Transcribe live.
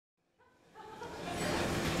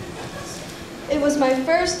was my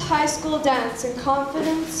first high school dance, and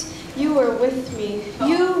confidence, you were with me.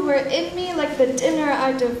 You were in me like the dinner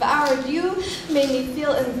I devoured. You made me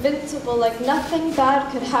feel invincible, like nothing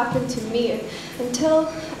bad could happen to me,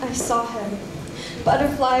 until I saw him.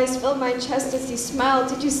 Butterflies filled my chest as he smiled.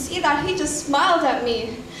 Did you see that? He just smiled at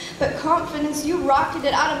me. But confidence, you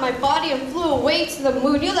rocketed out of my body and flew away to the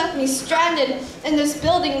moon. You left me stranded in this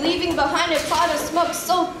building, leaving behind a cloud of smoke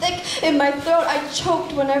so thick in my throat I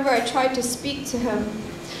choked whenever I tried to speak to him.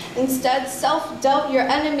 Instead, self-doubt, your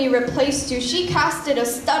enemy, replaced you. She casted a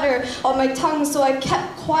stutter on my tongue, so I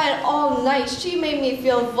kept quiet all night. She made me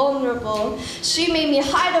feel vulnerable. She made me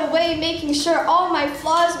hide away, making sure all my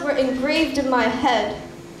flaws were engraved in my head.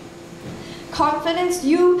 Confidence,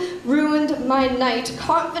 you ruined my night.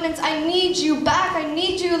 Confidence, I need you back. I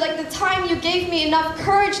need you like the time you gave me enough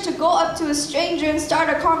courage to go up to a stranger and start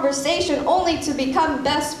a conversation only to become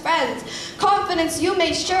best friends. Confidence, you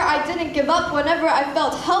made sure I didn't give up whenever I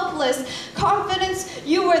felt helpless. Confidence,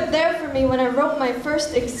 you were there for me when I wrote my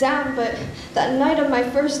first exam, but that night of my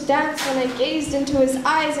first dance when I gazed into his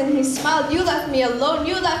eyes and he smiled, you left me alone.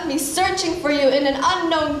 You left me searching for you in an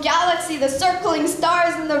unknown galaxy, the circling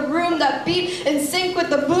stars in the room that beat in sync with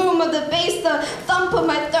the boom of the bass, the thump of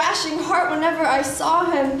my thrashing heart whenever I saw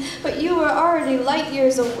him. But you were already light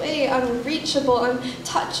years away, unreachable,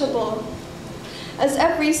 untouchable. As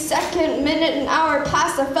every second, minute, and hour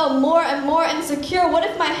passed, I felt more and more insecure. What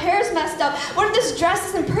if my hair's messed up? What if this dress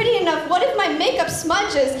isn't pretty enough? What if my makeup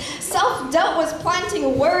smudges? Self-doubt was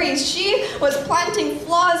planting worries. She was planting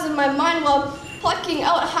flaws in my mind while plucking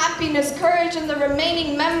out happiness, courage, and the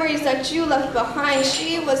remaining memories that you left behind.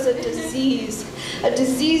 She was a disease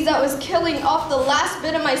that was killing off the last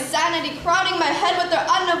bit of my sanity, crowding my head with their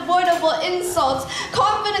unavoidable insults.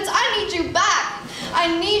 Confidence, I need you back.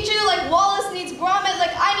 I need you like Wallace needs Gromit,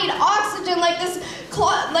 like I need oxygen, like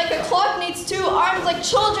a clock needs two arms, like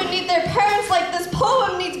children need their parents, like this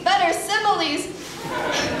poem needs better similes.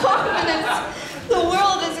 Confidence, the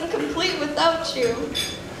world isn't complete without you.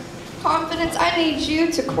 Confidence, I need you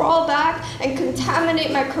to crawl back and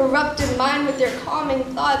contaminate my corrupted mind with your calming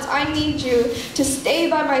thoughts. I need you to stay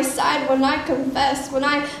by my side when I confess, when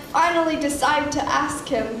I finally decide to ask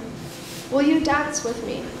him, will you dance with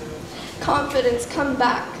me? Confidence, come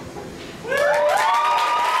back.